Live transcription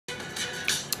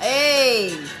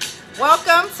Hey,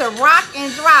 welcome to Rock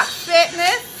and Drop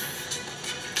Fitness.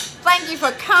 Thank you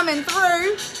for coming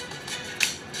through.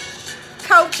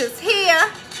 Coach is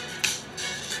here,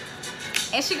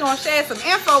 and she gonna share some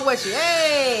info with you.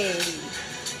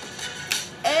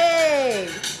 Hey.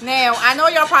 Now, I know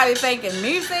y'all probably thinking,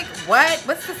 music? What's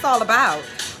this all about?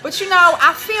 But you know,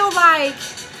 I feel like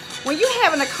when you're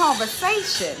having a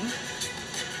conversation,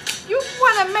 you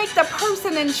want to make the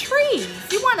person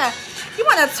intrigued. You want to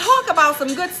talk about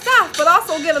some good stuff, but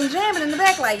also get them jamming in the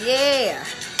back like, yeah.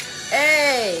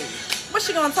 Hey, what's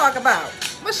she gonna talk about?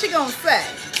 What's she gonna say?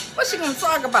 What's she gonna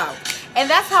talk about? And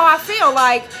that's how I feel.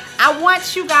 Like, I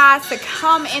want you guys to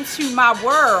come into my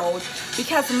world,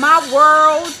 because my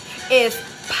world is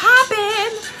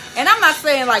popping. And I'm not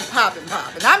saying like popping.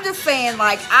 I'm just saying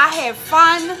like I have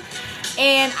fun,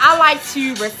 and I like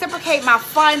to reciprocate my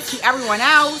fun to everyone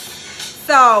else.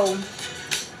 So,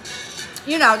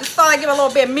 you know, just thought I'd give a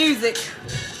little bit of music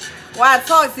while I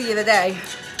talk to you today.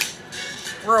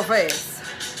 Real fast.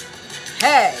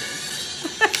 Hey.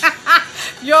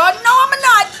 Y'all know I'm a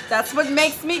nut. That's what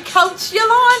makes me Coach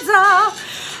Yulonda.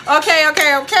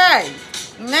 Okay.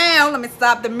 Now, let me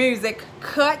stop the music.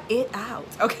 Cut it out.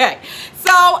 Okay.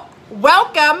 So,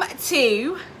 welcome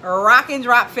to Rock and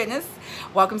Drop Fitness.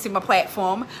 Welcome to my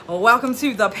platform. Welcome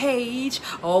to the page.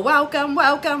 Welcome.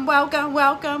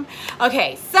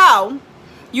 Okay, so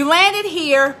you landed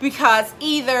here because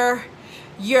either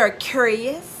you're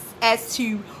curious as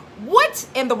to what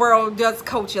in the world does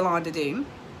Coach Yulonda do?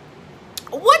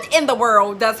 What in the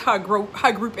world does her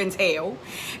group entail?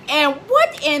 And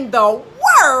what in the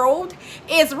world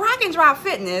is Rock and Drop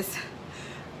Fitness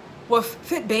with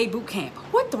Fit Babe Bootcamp?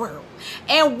 What the world?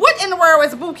 And what in the world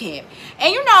is a boot camp?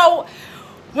 And you know,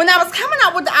 when I was coming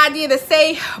up with the idea to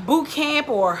say boot camp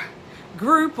or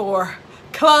group or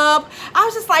club, I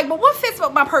was just like, well, what fits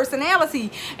with my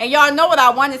personality? And y'all know what I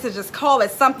wanted to just call it,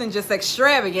 something just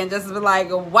extravagant, just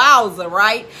like a wowzer,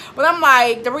 right? But I'm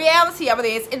like, the reality of it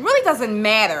is, it really doesn't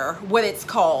matter what it's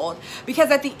called, because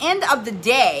at the end of the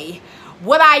day,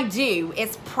 what I do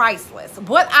is priceless.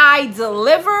 What I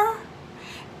deliver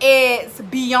is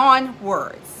beyond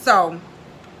words. So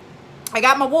I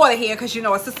got my water here because, you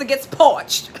know, a sister gets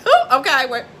parched. Okay,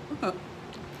 wait.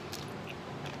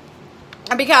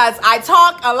 Because I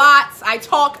talk a lot. I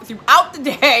talk throughout the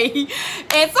day.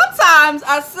 And sometimes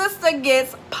a sister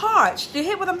gets parched. You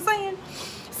hear what I'm saying?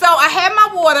 So I had my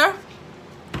water.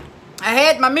 I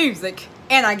had my music.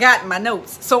 And I got my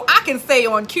notes. So I can stay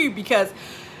on cue, because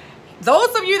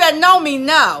those of you that know me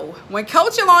know, when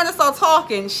Coach Yulonda starts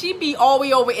talking, she be all the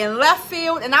way over in left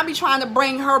field, and I be trying to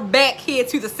bring her back here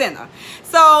to the center.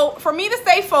 So for me to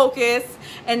stay focused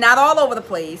and not all over the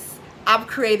place, I've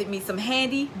created me some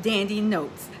handy dandy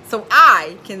notes so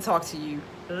I can talk to you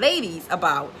ladies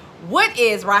about what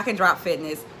is Rock and Drop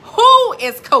Fitness, who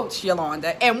is Coach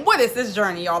Yulonda, and what is this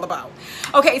journey all about.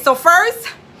 Okay, so first,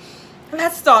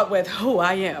 let's start with who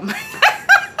I am.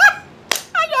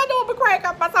 I know I'm gonna crack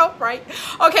up myself, right?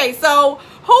 Okay, so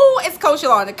who is Coach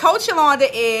Yulonda? Coach Yulonda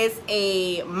is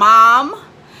a mom,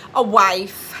 a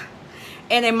wife,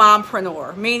 and a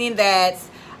mompreneur, meaning that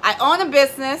I own a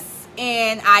business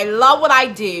and I love what I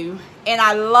do, and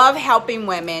I love helping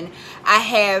women. I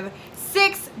have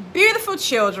 6 beautiful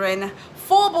children,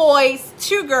 4 boys,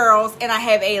 2 girls, and I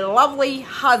have a lovely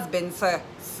husband to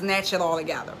snatch it all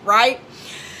together, right?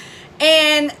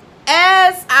 And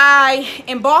as I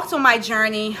embarked on my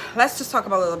journey, let's just talk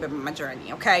about a little bit about my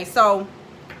journey, okay? So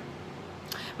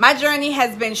my journey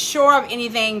has been short of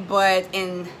anything but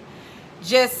in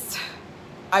just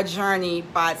a journey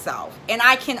by itself. And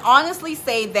I can honestly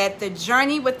say that the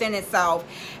journey within itself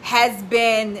has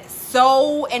been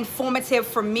so informative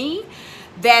for me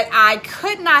that I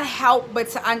could not help but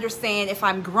to understand if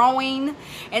I'm growing,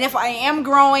 and if I am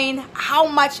growing, how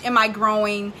much am I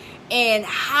growing, and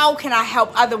how can I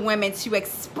help other women to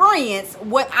experience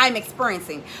what I'm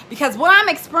experiencing? Because what I'm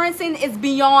experiencing is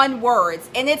beyond words.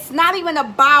 And it's not even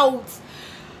about,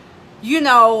 you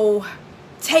know,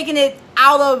 taking it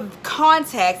out of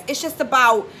context. It's just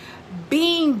about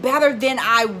being better than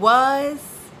I was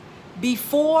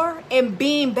before and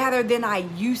being better than I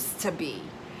used to be.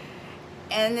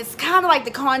 And it's kind of like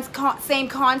the same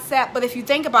concept, but if you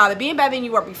think about it, being better than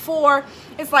you were before,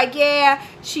 it's like, yeah,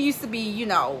 she used to be, you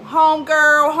know, home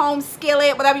girl, home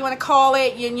skillet, whatever you want to call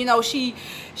it. And, you know, she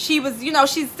was, you know,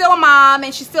 she's still a mom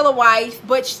and she's still a wife,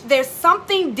 but there's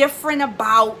something different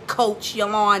about Coach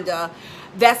Yulonda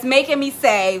that's making me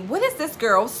say, what is this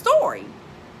girl's story?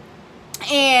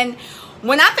 And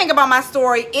when I think about my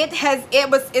story,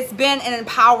 it's been an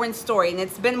empowering story, and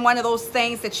it's been one of those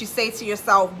things that you say to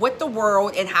yourself, what the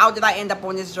world, and how did I end up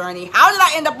on this journey? How did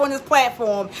I end up on this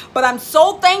platform? But I'm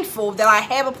so thankful that I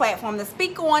have a platform to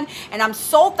speak on, and I'm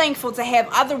so thankful to have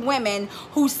other women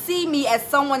who see me as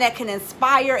someone that can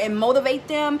inspire and motivate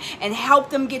them and help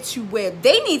them get to where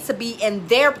they need to be in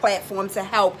their platform to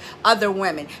help other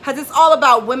women. Because it's all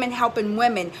about women helping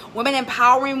women, women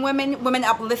empowering women, women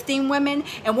uplifting women,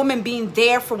 and women being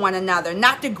there for one another,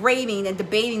 not degrading and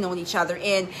debating on each other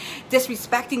and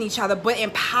disrespecting each other, but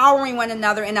empowering one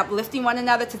another and uplifting one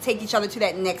another to take each other to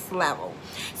that next level.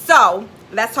 So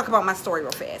let's talk about my story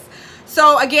real fast.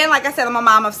 So again, like I said, I'm a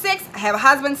mom of 6. I have a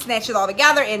husband, snatch it all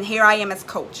together, and here I am as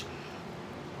coach.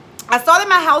 I started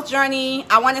my health journey,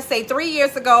 I want to say 3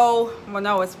 years ago. Well,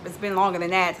 no, it's been longer than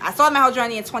that. I started my health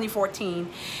journey in 2014.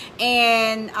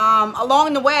 And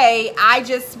along the way, I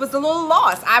just was a little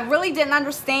lost. I really didn't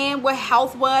understand what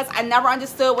health was. I never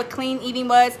understood what clean eating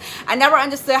was. I never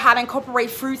understood how to incorporate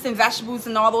fruits and vegetables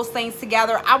and all those things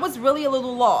together. I was really a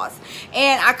little lost.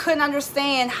 And I couldn't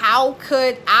understand how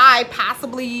could I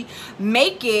possibly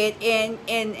make it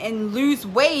and lose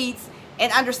weight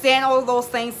and understand all of those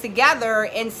things together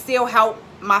and still help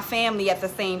my family at the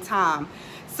same time.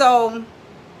 So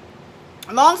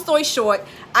long story short,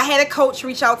 I had a coach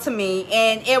reach out to me,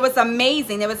 and it was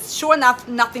amazing. It was sure enough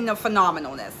nothing of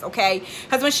phenomenalness, okay?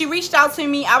 Because when she reached out to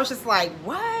me, I was just like,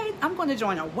 what? I'm going to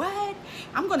join a what?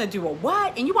 I'm going to do a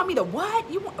what? And you want me to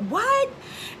what? You want what?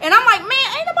 And I'm like,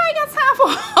 man, ain't nobody got time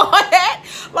for all that.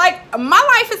 Like,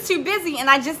 my life is too busy, and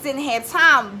I just didn't have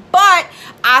time. But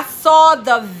I saw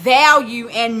the value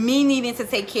in me needing to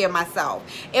take care of myself.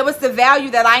 It was the value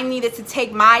that I needed to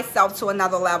take myself to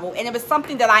another level. And it was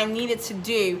something that I needed to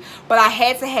do, but I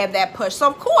had to have that push. So,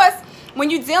 of course, when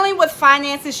you're dealing with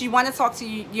finances, you want to talk to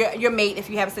your mate if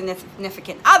you have a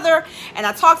significant other. And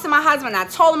I talked to my husband, and I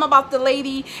told him about the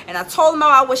lady, and I told him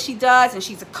about what she does, and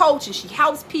she's a coach, and she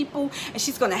helps people, and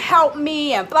she's going to help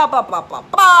me, and blah, blah, blah, blah,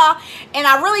 blah. And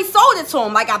I really sold it to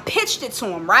him. Like, I pitched it to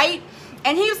him, right?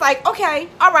 And he was like, okay,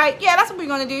 all right, yeah, that's what we're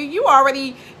going to do. You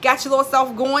already got your little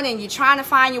self going, and you're trying to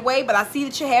find your way, but I see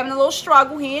that you're having a little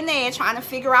struggle here and there, trying to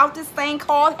figure out this thing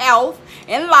called health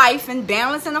and life and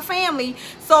balance in a family.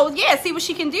 So, yeah, see what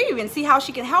she can do and see how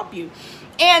she can help you.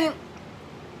 And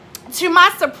to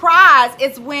my surprise,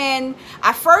 it's when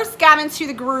I first got into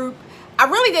the group, I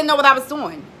really didn't know what I was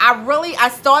doing. I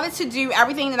started to do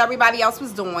everything that everybody else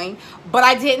was doing, but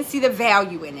I didn't see the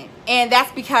value in it. And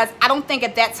that's because I don't think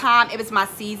at that time it was my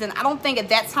season. I don't think at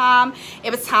that time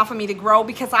it was time for me to grow,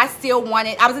 because I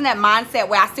was in that mindset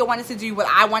where I still wanted to do what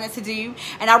I wanted to do.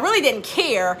 And I really didn't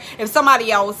care if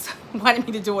somebody else wanted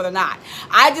me to do it or not.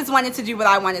 I just wanted to do what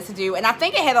I wanted to do. And I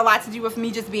think it had a lot to do with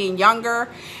me just being younger,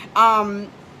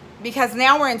 because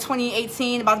now we're in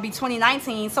 2018, about to be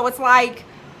 2019. So it's like,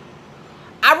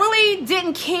 I really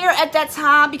didn't care at that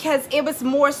time, because it was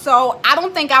more so, I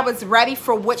don't think I was ready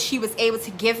for what she was able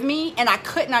to give me, and I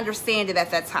couldn't understand it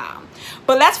at that time.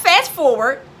 But let's fast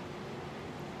forward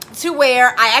to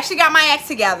where I actually got my act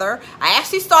together. I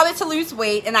actually started to lose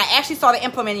weight, and I actually started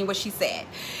implementing what she said.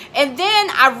 And then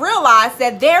I realized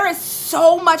that there is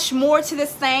so much more to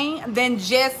this thing than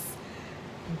just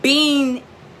being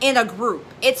in a group.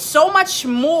 It's so much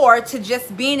more to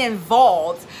just being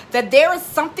involved, that there is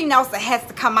something else that has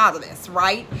to come out of this,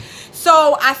 right?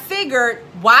 So I figured,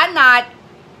 why not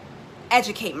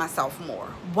educate myself more?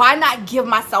 Why not give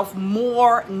myself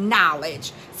more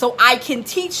knowledge so I can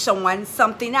teach someone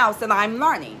something else that I'm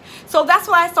learning? So that's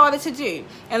what I started to do.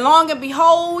 And long and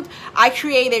behold, I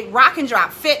created Rock and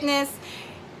Drop Fitness.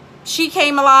 She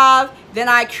came alive. Then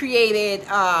I created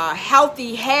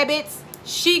Healthy Habits.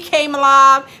 She came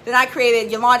alive. Then I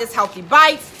created Yulonda's Healthy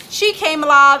Bites. She came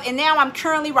alive. And now I'm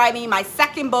currently writing my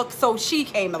second book, So She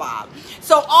Came Alive.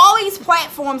 So all these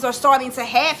platforms are starting to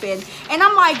happen. And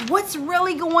I'm like, what's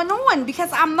really going on?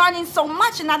 Because I'm learning so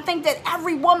much. And I think that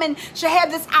every woman should have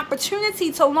this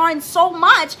opportunity to learn so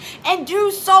much and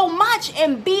do so much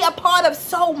and be a part of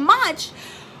so much.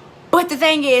 But the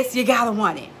thing is, you gotta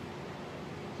want it.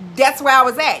 That's where I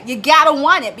was at. You gotta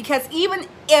want it. Because even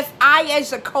if I,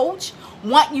 as a coach,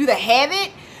 want you to have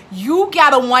it, you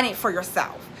gotta want it for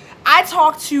yourself. I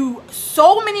talk to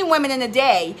so many women in a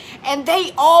day, and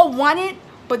they all want it,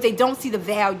 but they don't see the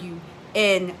value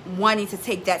in wanting to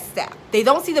take that step. They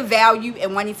don't see the value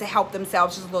in wanting to help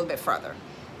themselves just a little bit further.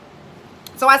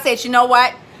 So I said, you know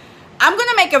what? I'm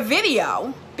gonna make a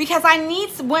video, because I need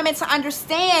women to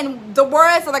understand the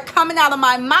words that are coming out of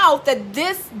my mouth, that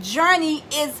this journey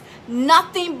is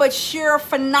nothing but sheer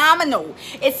phenomenal.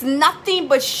 It's nothing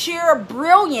but sheer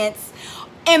brilliance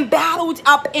embattled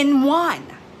up in one.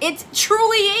 It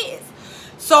truly is.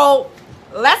 So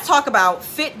let's talk about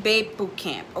Fit Babe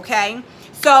Bootcamp, okay?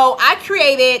 So I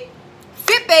created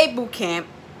Fit Babe Bootcamp.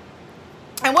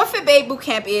 And what Fit Babe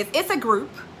Bootcamp is, it's a group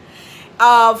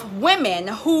of women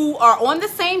who are on the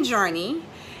same journey.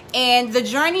 And the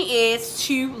journey is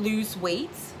to lose weight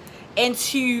and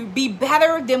to be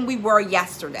better than we were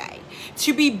yesterday.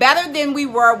 To be better than we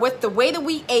were with the way that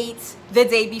we ate the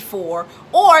day before,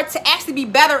 or to actually be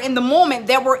better in the moment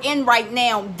that we're in right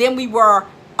now than we were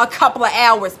a couple of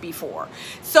hours before.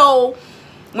 So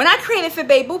when I created Fit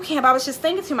Babe Bootcamp, I was just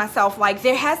thinking to myself, like,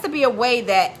 there has to be a way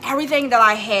that everything that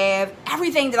I have,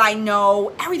 everything that I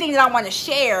know, everything that I want to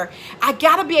share, I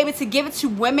got to be able to give it to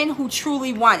women who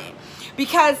truly want it.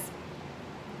 Because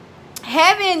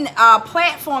having a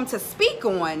platform to speak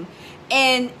on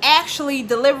and actually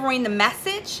delivering the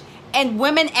message and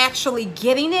women actually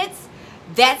getting it,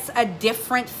 that's a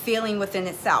different feeling within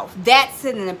itself. That's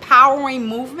an empowering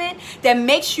movement that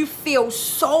makes you feel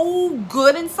so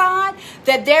good inside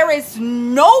that there is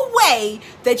no way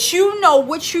that you know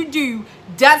what you do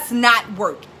does not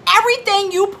work.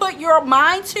 Everything you put your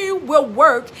mind to will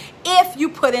work if you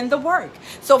put in the work.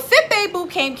 So Fit Babe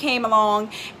Bootcamp came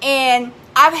along, and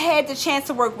I've had the chance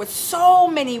to work with so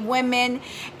many women,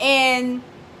 and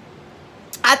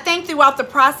I think throughout the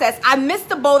process, I missed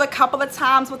the boat a couple of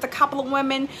times with a couple of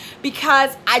women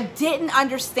because I didn't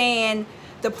understand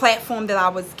the platform that I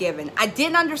was given. I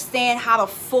didn't understand how to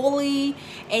fully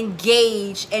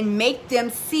engage and make them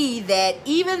see that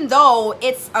even though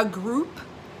it's a group,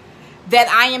 that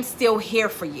I am still here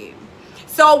for you.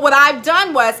 So what I've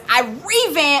done was I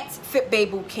revamped Fit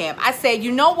Babe Bootcamp. I said,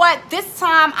 you know what? This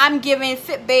time I'm giving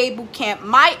Fit Babe Bootcamp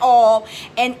my all,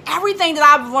 and everything that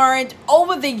I've learned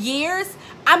over the years,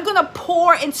 I'm going to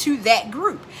pour into that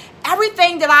group.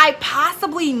 Everything that I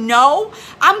possibly know,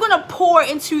 I'm going to pour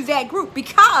into that group,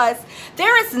 because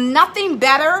there is nothing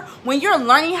better when you're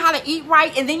learning how to eat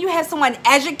right and then you have someone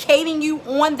educating you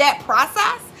on that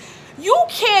process. You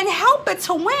can't help but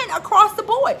to win across the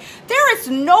board. There is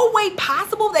no way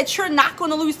possible that you're not going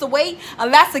to lose the weight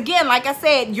unless, again, like I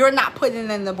said, you're not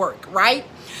putting in the work, right?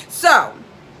 So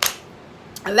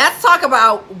let's talk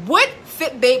about what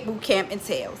Fit Babe Bootcamp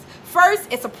entails.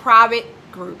 First, it's a private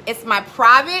group. It's my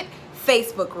private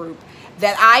Facebook group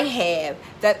that I have,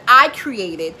 that I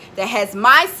created, that has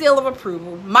my seal of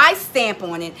approval, my stamp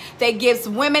on it, that gives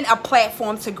women a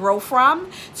platform to grow from,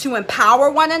 to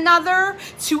empower one another,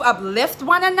 to uplift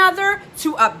one another,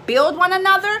 to upbuild one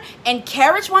another,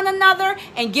 encourage one another,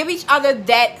 and give each other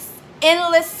that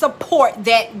endless support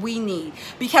that we need.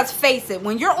 Because face it,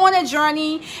 when you're on a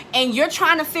journey and you're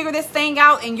trying to figure this thing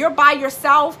out and you're by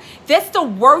yourself, that's the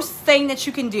worst thing that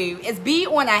you can do, is be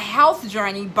on a health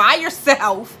journey by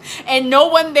yourself and no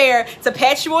one there to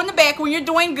pat you on the back when you're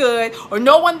doing good, or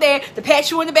no one there to pat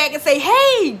you on the back and say,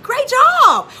 hey, great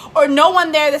job, or no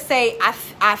one there to say,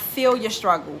 I feel your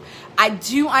struggle. I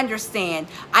do understand.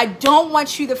 I don't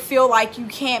want you to feel like you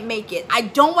can't make it. I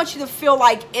don't want you to feel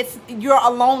like you're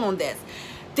alone on this.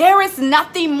 There is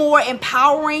nothing more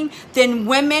empowering than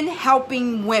women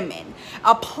helping women.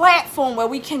 A platform where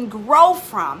we can grow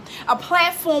from. A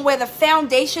platform where the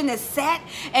foundation is set,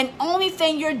 and only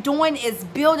thing you're doing is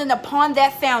building upon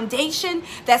that foundation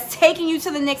that's taking you to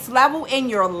the next level in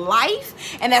your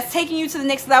life, and that's taking you to the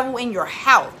next level in your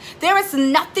health. There is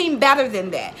nothing better than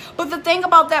that. But the thing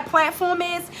about that platform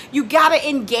is you gotta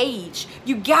engage.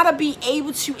 You gotta be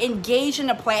able to engage in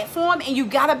a platform, and you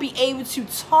gotta be able to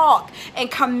talk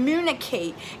and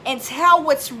communicate and tell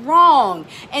what's wrong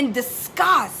and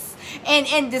discuss.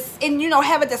 And you know,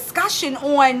 have a discussion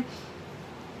on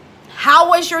how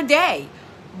was your day,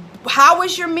 how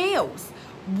was your meals,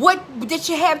 what did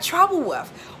you have trouble with,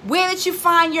 where did you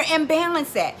find your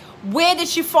imbalance at, where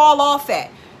did you fall off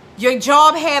at. Your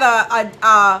job had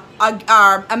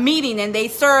a meeting and they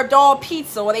served all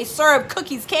pizza, or they served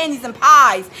cookies, candies, and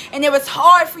pies, and it was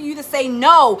hard for you to say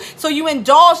no, so you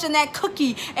indulged in that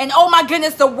cookie, and oh my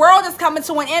goodness, the world is coming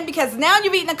to an end because now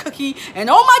you've eaten a cookie, and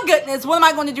oh my goodness, what am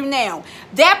I going to do now?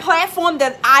 That platform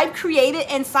that I've created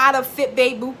inside of Fit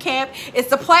Babe Bootcamp is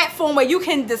the platform where you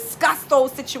can discuss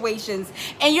those situations,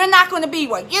 and you're not going to be,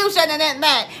 well, you shouldn't have done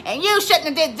that, and you shouldn't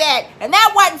have did that, and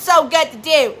that wasn't so good to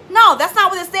do. No, that's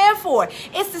not what it's there for.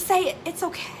 It's to say it's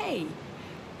okay.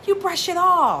 You brush it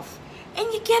off and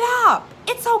you get up.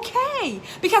 It's okay,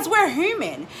 because we're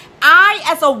human. I,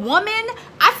 as a woman,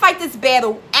 I fight this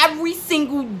battle every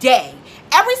single day.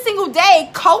 Every single day,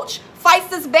 Coach fights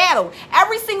this battle.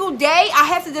 Every single day, I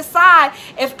have to decide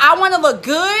if I want to look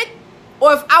good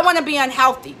or if I want to be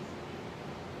unhealthy.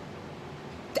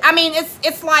 I mean,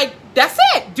 it's like, that's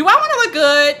it. Do I want to look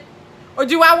good or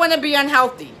do I want to be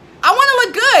unhealthy? I want to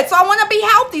look good, so I want to be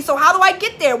healthy. So how do I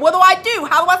get there? What do I do?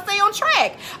 How do I stay on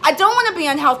track? I don't want to be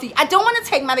unhealthy. I don't want to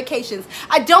take medications.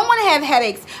 I don't want to have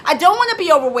headaches. I don't want to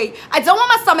be overweight. I don't want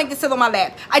my stomach to sit on my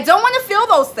lap. I don't want to feel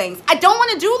those things. I don't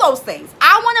want to do those things.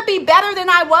 I want to be better than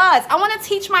I was. I want to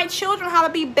teach my children how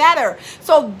to be better.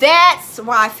 So that's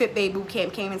why Fit Babe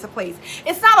Bootcamp came into place.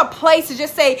 It's not a place to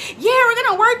just say, yeah, we're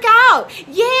going to work out.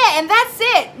 Yeah, and that's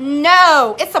it.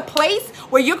 No, it's a place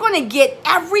where you're going to get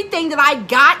everything that I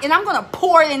got, and I'm going to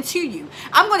pour it into you.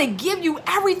 I'm going to give you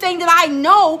everything that I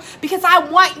know, because I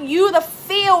want you to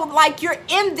feel like you're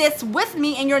in this with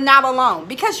me and you're not alone,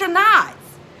 because you're not.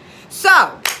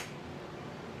 So,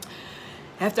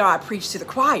 after I preach to the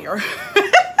choir,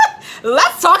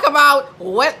 let's talk about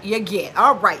what you get.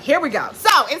 All right, here we go.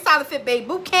 So, inside the Fit Babe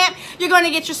Bootcamp, you're going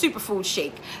to get your superfood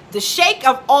shake. The shake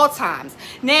of all times.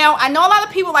 Now, I know a lot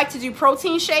of people like to do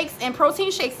protein shakes, and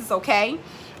protein shakes is okay.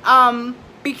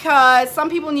 Because some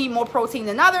people need more protein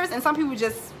than others, and some people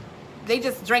just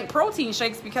drink protein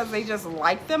shakes because they just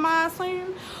like them, I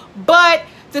assume. But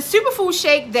the superfood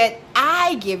shake that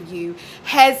I give you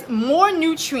has more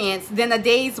nutrients than a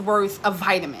day's worth of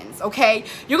vitamins, okay?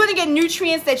 You're going to get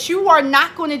nutrients that you are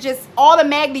not going to just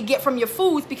automatically get from your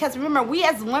foods, because remember, we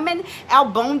as women, our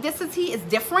bone density is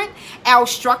different, our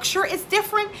structure is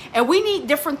different, and we need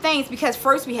different things, because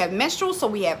first we have menstrual, so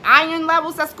we have iron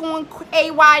levels that's going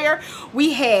haywire.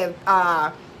 We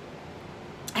have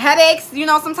headaches, you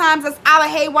know, sometimes it's out of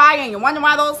haywire, and you're wondering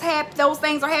why those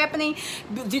things are happening.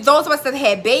 Those of us that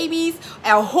had babies,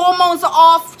 our hormones are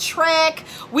off track.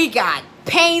 We got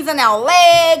pains in our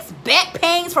legs, back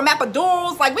pains from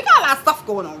epidurals. Like, we got a lot of stuff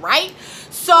going on, right?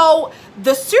 So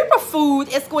the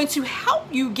superfood is going to help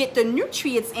you get the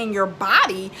nutrients in your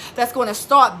body that's going to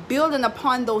start building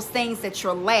upon those things that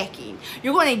you're lacking.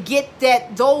 You're going to get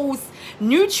those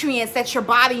nutrients that your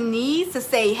body needs to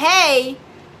say, hey,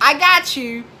 I got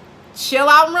you. Chill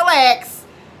out and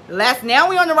relax. Now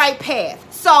we're on the right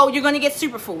path. So you're going to get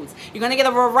superfoods. You're going to get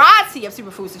a variety of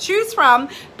superfoods to choose from,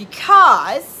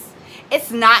 because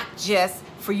it's not just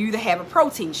for you to have a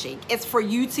protein shake. It's for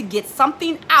you to get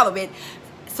something out of it,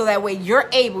 so that way you're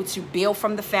able to build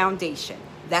from the foundation.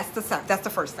 That's the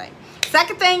first thing.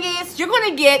 Second thing is, you're going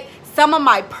to get some of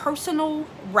my personal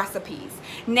recipes.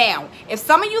 Now, if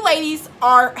some of you ladies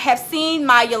have seen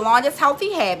my Yulonda's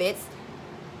Healthy Habits,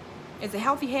 is it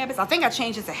Healthy Habits? I think I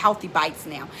changed it to Healthy Bites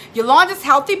now. Yulonda's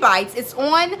Healthy Bites. It's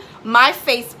on my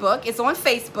Facebook. It's on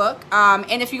Facebook.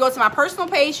 And if you go to my personal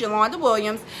page, Yulonda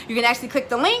Williams, you can actually click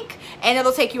the link, and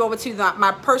it'll take you over to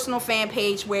my personal fan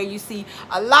page, where you see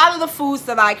a lot of the foods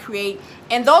that I create.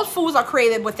 And those foods are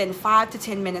created within 5 to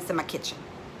 10 minutes in my kitchen.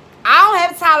 I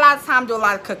don't have a lot of time to do a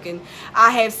lot of cooking.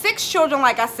 I have 6 children,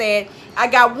 like I said. I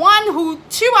got 2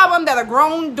 of them that are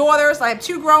grown daughters. I have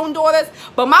 2 grown daughters.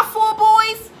 But my 4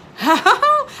 boys,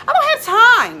 I don't have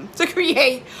time to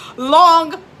create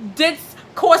long, dense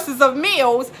courses of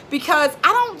meals, because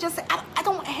I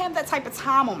don't have that type of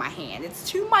time on my hand. It's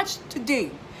too much to do.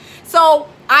 So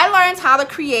I learned how to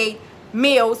create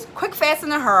meals quick, fast,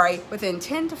 in a hurry within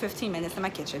 10 to 15 minutes in my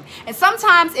kitchen. And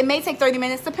sometimes it may take 30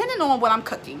 minutes depending on what I'm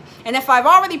cooking. And if I've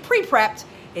already pre-prepped,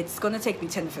 it's going to take me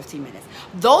 10 to 15 minutes.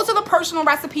 Those are the personal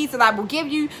recipes that I will give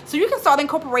you, so you can start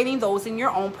incorporating those in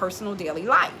your own personal daily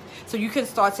life. So you can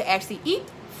start to actually eat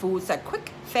foods that are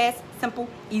quick, fast, simple,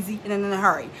 easy, and in a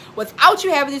hurry, without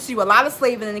you having to do a lot of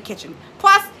slaving in the kitchen.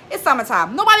 Plus, it's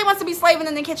summertime. Nobody wants to be slaving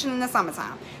in the kitchen in the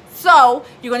summertime. So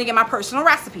you're going to get my personal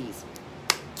recipes.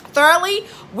 Thirdly,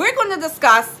 we're going to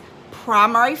discuss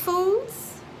primary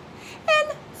foods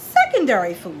and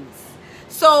secondary foods.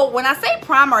 So when I say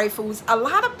primary foods, a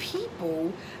lot of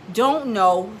people don't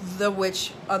know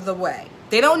which of the way.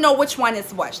 They don't know which one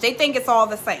is which. They think it's all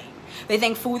the same. They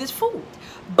think food is food.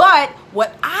 But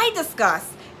what I discuss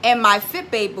in my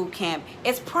Fit Babe Bootcamp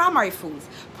is primary foods.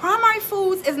 Primary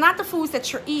foods is not the foods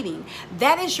that you're eating.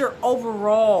 That is your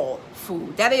overall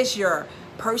food. That is your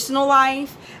personal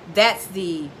life. That's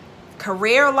the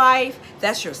career life.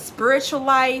 That's your spiritual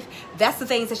life. That's the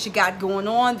things that you got going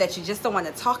on that you just don't want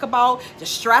to talk about. The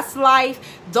stress life.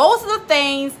 Those are the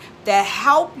things that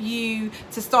help you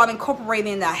to start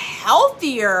incorporating a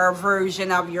healthier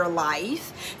version of your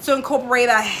life, to incorporate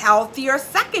a healthier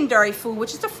secondary food,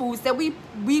 which is the foods that we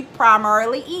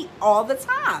primarily eat all the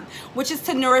time, which is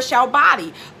to nourish our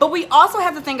body. But we also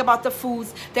have to think about the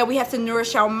foods that we have to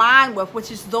nourish our mind with,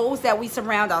 which is those that we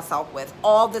surround ourselves with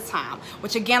all the time,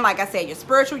 which again, like I said, your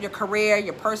spiritual, your career,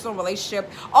 your personal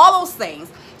relationship, all those things.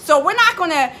 So we're not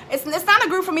gonna, it's not a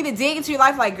group for me to dig into your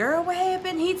life like, girl, what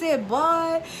happened? He did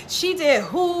what? She did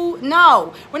who?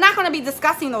 No, we're not gonna be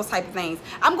discussing those type of things.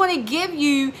 I'm gonna give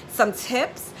you some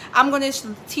tips. I'm going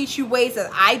to teach you ways that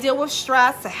I deal with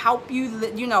stress to help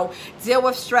you, you know, deal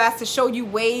with stress, to show you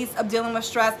ways of dealing with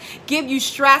stress, give you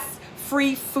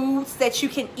stress-free foods that you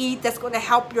can eat that's going to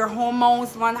help your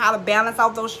hormones learn how to balance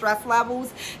out those stress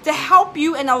levels, to help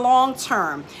you in the long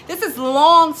term. This is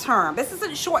long term. This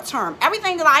isn't short term.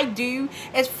 Everything that I do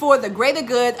is for the greater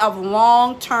good of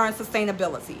long-term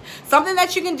sustainability. Something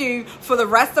that you can do for the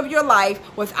rest of your life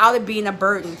without it being a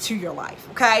burden to your life,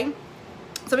 okay?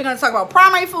 So we're going to talk about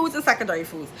primary foods and secondary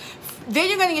foods. Then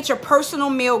you're going to get your personal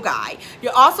meal guide.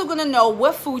 You're also going to know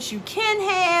what foods you can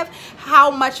have, how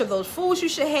much of those foods you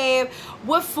should have,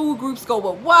 what food groups go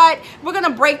with what. We're going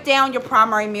to break down your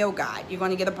primary meal guide. You're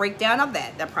going to get a breakdown of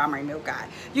that primary meal guide.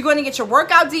 You're going to get your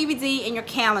workout DVD and your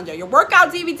calendar. Your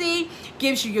workout DVD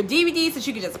gives you your DVDs that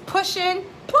you can just push in,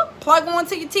 plug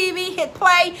onto your TV, hit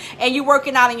play, and you're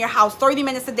working out in your house 30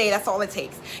 minutes a day. That's all it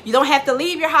takes. You don't have to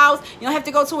leave your house. You don't have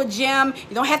to go to a gym.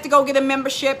 You don't have to go get a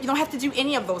membership. You don't have to do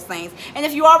any of those things. And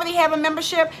if you already have a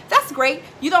membership, that's great.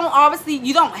 You don't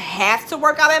have to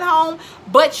work out at home,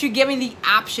 but you're given the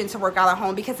option to work out at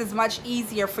home because it's much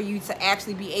easier for you to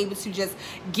actually be able to just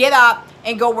get up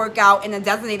and go work out in a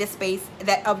designated space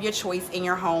that of your choice in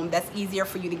your home. That's easier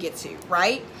for you to get to,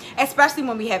 right? Especially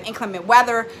when we have inclement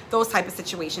weather, those type of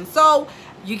situations. So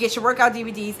you get your workout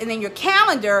DVDs, and then your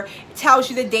calendar tells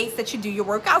you the dates that you do your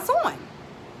workouts on.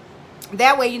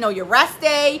 That way you know your rest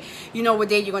day, you know what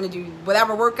day you're going to do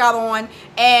whatever workout on,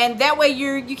 and that way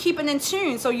you keep it in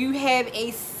tune. So you have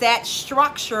a set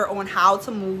structure on how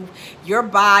to move your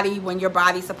body when your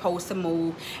body's supposed to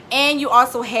move, and you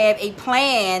also have a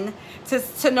plan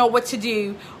to know what to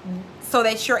do so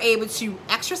that you're able to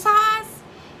exercise,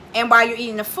 and while you're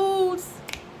eating the foods,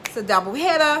 it's a double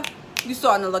hitter. You're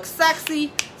starting to look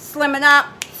sexy, slimming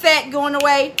up, fat going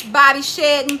away, body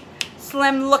shedding,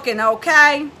 slim looking,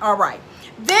 okay? All right.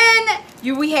 Then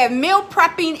we have meal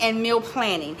prepping and meal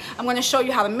planning. I'm going to show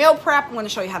you how to meal prep. I'm going to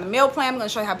show you how to meal plan. I'm going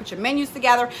to show you how to put your menus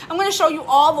together. I'm going to show you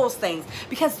all those things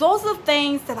because those are the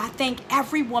things that I think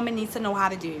every woman needs to know how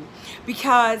to do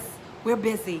because we're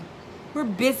busy. We're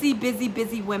busy, busy,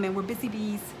 busy women. We're busy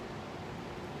bees.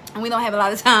 And we don't have a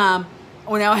lot of time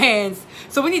on our hands.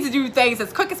 So we need to do things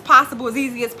as quick as possible, as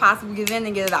easy as possible, get in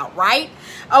and get it out, right?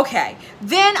 Okay.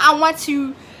 Then I want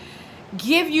to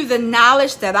give you the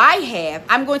knowledge that I have.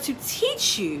 I'm going to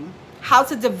teach you how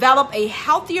to develop a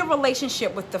healthier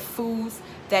relationship with the foods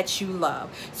that you love.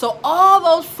 So all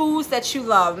those foods that you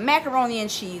love, macaroni and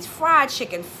cheese, fried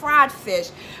chicken, fried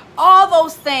fish, all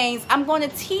those things, I'm going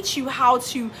to teach you how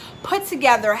to put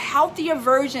together healthier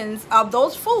versions of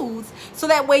those foods so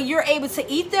that way you're able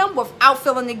to eat them without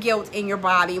feeling the guilt in your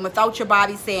body and without your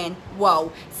body saying,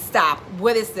 whoa, stop,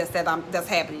 what is this that's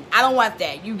happening? I don't want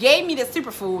that. You gave me this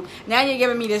superfood, now you're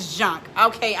giving me this junk.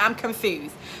 Okay, I'm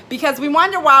confused. Because we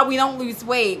wonder why we don't lose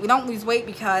weight. We don't lose weight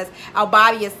because our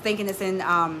body is thinking it's in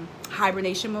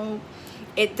hibernation mode.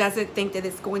 It doesn't think that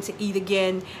it's going to eat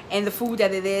again, and the food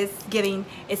that it is getting,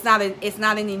 it's not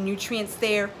any nutrients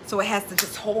there, so it has to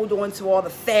just hold on to all the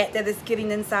fat that it's getting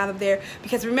inside of there.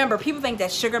 Because remember, people think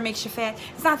that sugar makes you fat.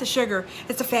 It's not the sugar,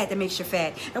 it's the fat that makes you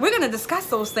fat. And we're going to discuss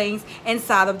those things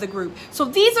inside of the group. So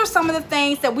these are some of the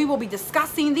things that we will be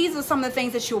discussing. These are some of the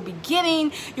things that you'll be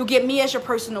getting. You'll get me as your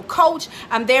personal coach.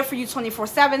 I'm there for you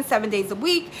 24/7, 7 days a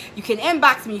week. You can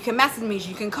inbox me, you can message me,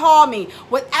 you can call me.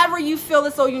 Whatever you feel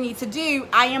as though you need to do,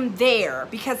 I am there,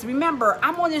 because remember,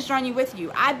 I'm on this journey with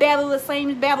you. I battle the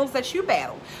same battles that you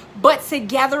battle, but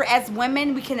together as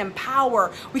women, we can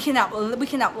empower, we can uplift, we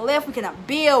can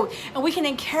upbuild, and we can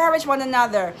encourage one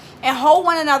another and hold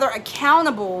one another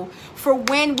accountable for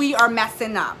when we are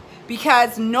messing up.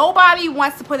 Because nobody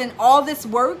wants to put in all this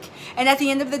work, and at the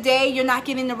end of the day, you're not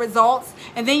getting the results,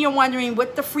 and then you're wondering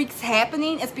what the freak's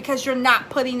happening. It's because you're not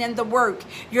putting in the work.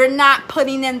 You're not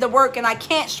putting in the work, and I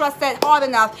can't stress that hard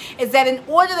enough, is that in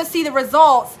order to see the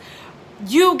results,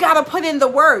 you got to put in the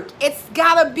work. It's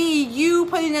got to be you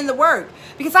putting in the work.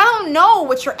 Because I don't know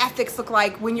what your ethics look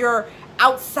like when you're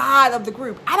outside of the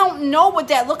group. I don't know what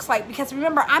that looks like, because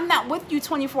remember, I'm not with you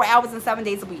 24 hours and 7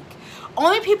 days a week.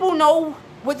 Only people who know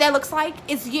what that looks like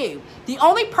is you. The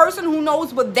only person who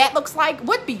knows what that looks like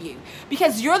would be you,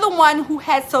 because you're the one who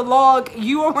has to log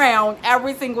you around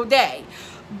every single day.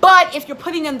 But if you're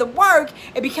putting in the work,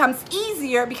 it becomes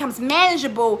easier, it becomes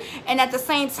manageable, and at the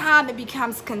same time, it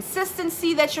becomes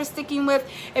consistency that you're sticking with,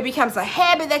 it becomes a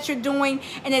habit that you're doing,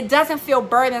 and it doesn't feel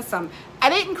burdensome. I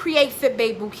didn't create Fit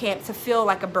Babe Bootcamp to feel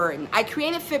like a burden. I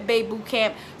created Fit Babe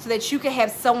Bootcamp so that you could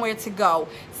have somewhere to go,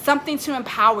 something to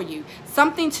empower you,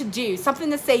 something to do,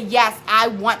 something to say, yes, I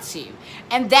want to.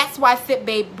 And that's why Fit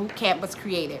Babe Bootcamp was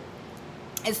created.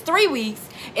 It's 3 weeks,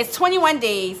 it's 21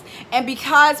 days, and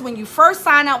because when you first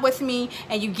sign up with me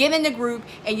and you get in the group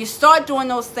and you start doing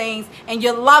those things and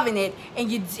you're loving it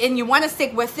and you want to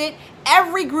stick with it,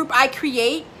 every group I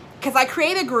create, because I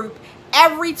create a group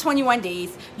every 21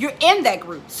 days, you're in that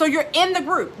group. So you're in the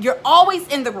group. You're always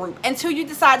in the group until you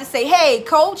decide to say, hey,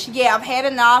 coach, yeah, I've had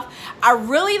enough. I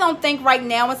really don't think right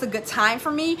now is a good time for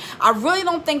me. I really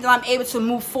don't think that I'm able to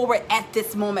move forward at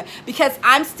this moment because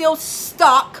I'm still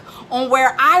stuck on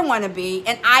where I want to be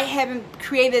and I haven't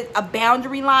created a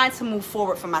boundary line to move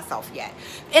forward for myself yet.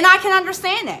 And I can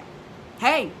understand that.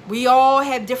 Hey, we all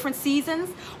have different seasons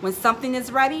when something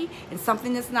is ready and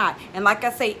something is not. And like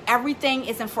I say, everything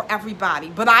isn't for everybody.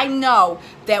 But I know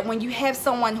that when you have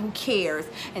someone who cares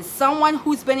and someone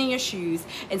who's been in your shoes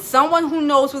and someone who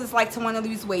knows what it's like to want to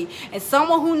lose weight and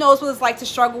someone who knows what it's like to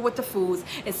struggle with the foods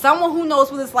and someone who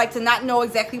knows what it's like to not know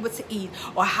exactly what to eat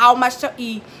or how much to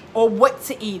eat or what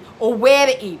to eat or where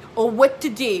to eat or what to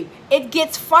do, it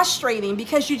gets frustrating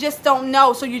because you just don't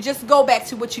know. So you just go back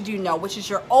to what you do know, which is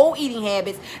your old eating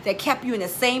habits that kept you in the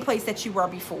same place that you were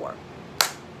before.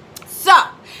 So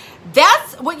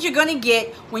that's what you're going to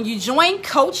get when you join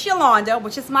Coach Yulonda,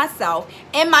 which is myself,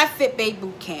 in my Fit Babe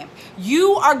Bootcamp.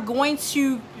 You are going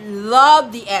to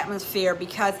love the atmosphere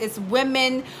because it's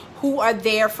women who are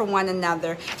there for one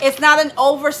another. It's not an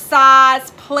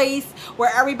oversized place where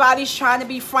everybody's trying to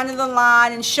be front of the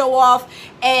line and show off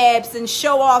abs and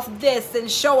show off this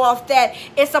and show off that.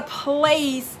 It's a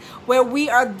place where we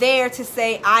are there to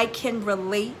say, I can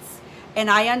relate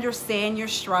and I understand your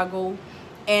struggle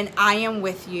and I am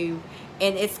with you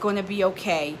and it's going to be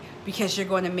okay because you're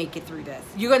going to make it through this.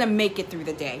 You're going to make it through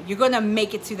the day. You're going to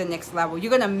make it to the next level. You're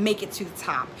going to make it to the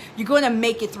top. You're going to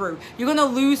make it through. You're going to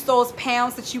lose those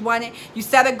pounds that you wanted. You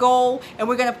set a goal and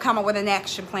we're going to come up with an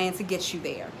action plan to get you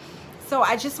there. So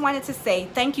I just wanted to say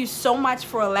thank you so much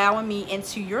for allowing me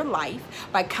into your life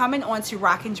by coming on to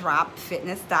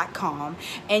rockanddropfitness.com.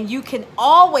 And you can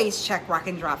always check Rock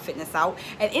and Drop Fitness out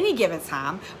at any given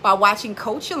time by watching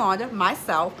Coach Yulonda,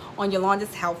 myself, on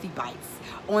Yulonda's Healthy Bites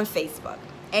on Facebook.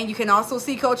 And you can also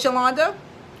see Coach Yulonda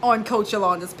on Coach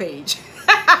Yulonda's page.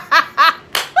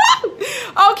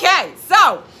 Okay,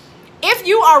 so if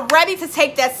you are ready to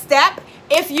take that step,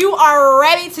 if you are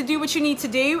ready to do what you need to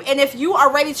do, and if you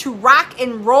are ready to rock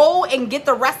and roll and get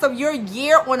the rest of your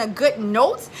year on a good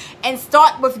note and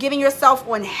start with getting yourself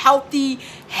on healthy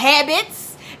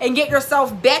habits and get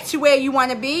yourself back to where you want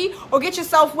to be, or get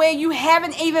yourself where you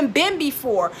haven't even been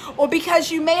before, or because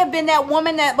you may have been that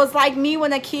woman that was like me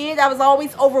when a kid, I was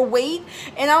always overweight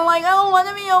and I'm like, I don't want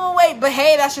to be overweight, but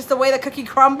hey, that's just the way the cookie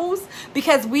crumbles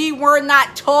because we were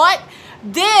not taught.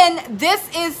 Then this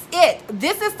is it.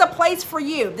 This is the place for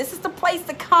you. This is the place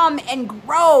to come and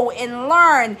grow and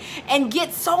learn and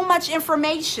get so much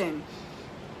information.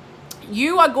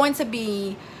 You are going to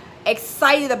be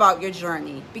excited about your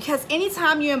journey because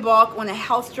anytime you embark on a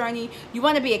health journey, you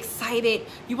want to be excited,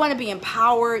 you want to be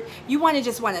empowered, you want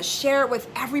to share it with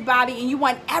everybody, and you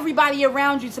want everybody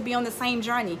around you to be on the same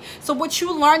journey. So what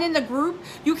you learn in the group,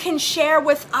 you can share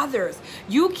with others.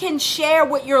 You can share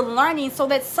what you're learning so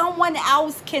that someone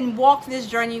else can walk this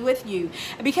journey with you,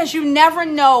 because you never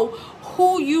know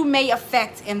who you may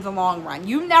affect in the long run.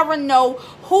 You never know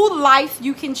who life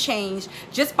you can change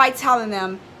just by telling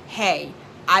them, hey,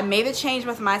 I made a change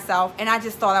with myself and I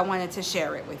just thought I wanted to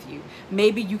share it with you.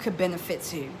 Maybe you could benefit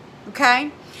too.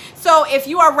 Okay? So if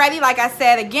you are ready, like I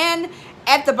said again,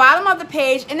 at the bottom of the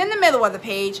page and in the middle of the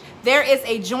page, there is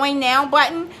a Join Now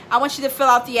button. I want you to fill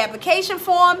out the application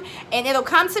form and it'll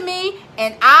come to me,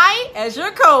 and I, as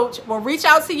your coach, will reach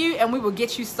out to you and we will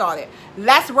get you started.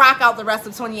 Let's rock out the rest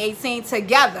of 2018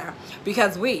 together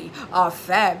because we are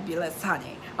fabulous,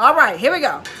 honey. All right, here we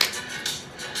go.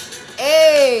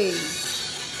 Hey.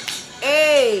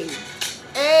 Hey,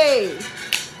 hey,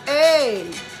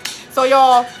 hey. So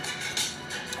y'all,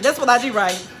 that's what I do,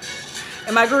 right?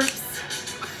 In my groups,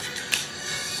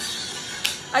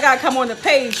 I gotta come on the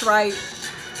page, right?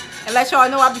 And let y'all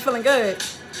know I be feeling good.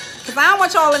 Cause I don't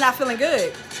want y'all not feeling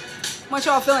good. I want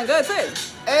y'all feeling good too.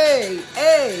 Hey,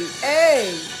 hey,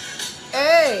 hey,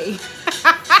 hey.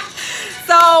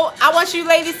 So I want you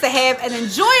ladies to have an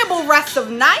enjoyable rest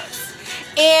of nights,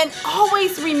 and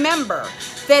always remember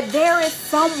that there is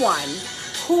someone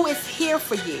who is here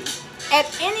for you at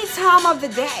any time of the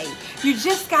day. You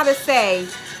just gotta say,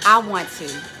 I want to,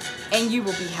 and you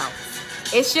will be helped.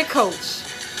 It's your coach.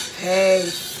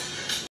 Peace.